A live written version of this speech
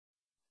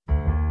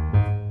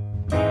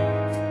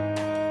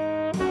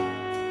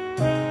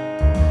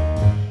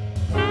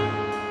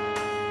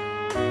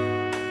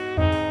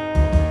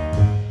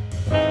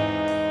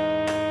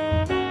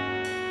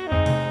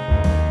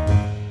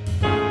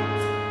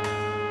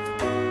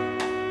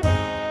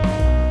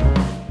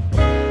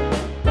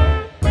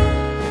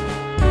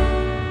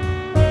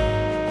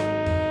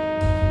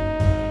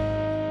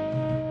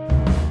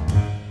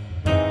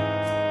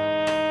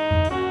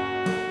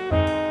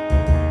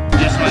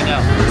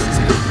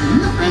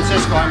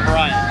Francisco. I'm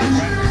Brian.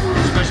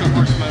 Special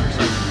Forces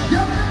Motorcycle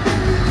Club.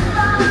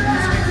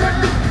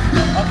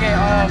 Okay,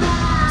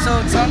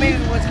 so tell me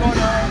what's going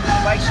on with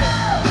the bike show.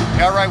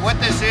 Yeah, right. What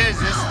this is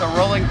the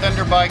Rolling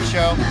Thunder Bike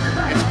Show.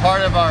 It's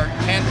part of our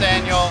 10th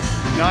annual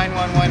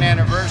 911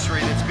 anniversary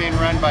that's being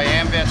run by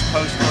AMVETS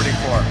Post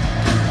 44.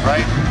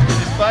 Right?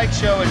 This bike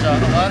show is a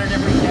lot of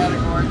different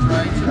categories,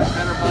 right? So there's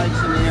better bikes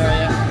in the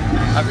area.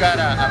 I've got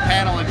a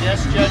panel of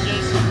guest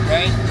judges,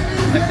 right?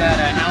 I've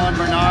got Alan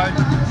Bernard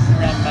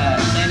from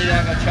San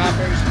Diego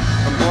Choppers.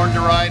 From Born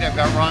to Ride, I've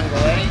got Ron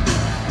Galletti.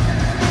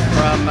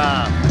 From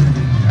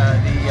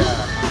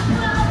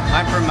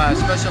I'm from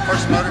Special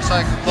Forces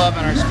Motorcycle Club,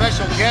 and our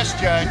special guest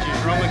judge is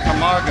Roman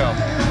Camargo,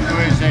 who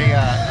is a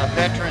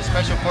veteran,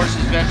 Special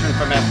Forces veteran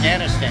from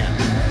Afghanistan,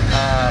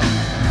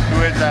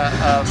 who is a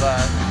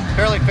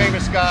fairly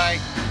famous guy,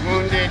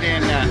 wounded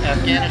in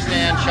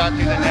Afghanistan, shot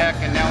through the neck,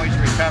 and now he's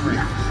recovering.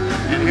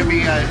 And he'll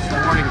be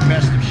awarding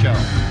Best of Show.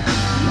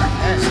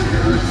 Yes.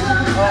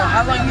 Well,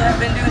 how long you have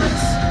been doing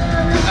this?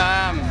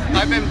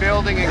 I've been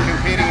building and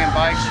competing in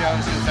bike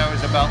shows since I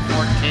was about 14.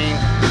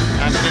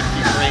 I'm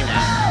 53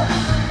 now.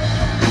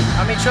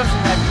 How many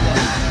trophies have you won?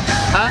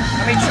 Huh?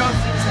 How many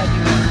trophies have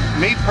you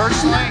won? Me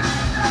personally?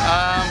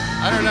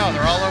 I don't know.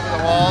 They're all over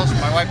the walls.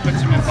 My wife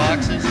puts them in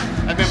boxes.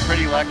 I've been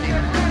pretty lucky.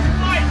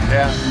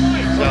 Yeah.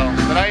 So,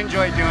 but I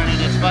enjoy doing it.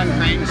 It's fun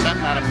creating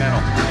something out of metal.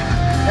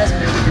 That's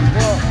good.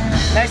 Well,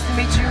 nice to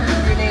meet you.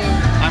 Your name?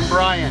 I'm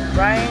Brian.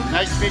 Brian?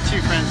 Nice to meet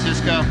you,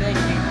 Francisco. Thank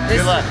you.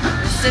 Good luck.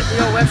 This is it for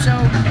your web show,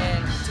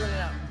 and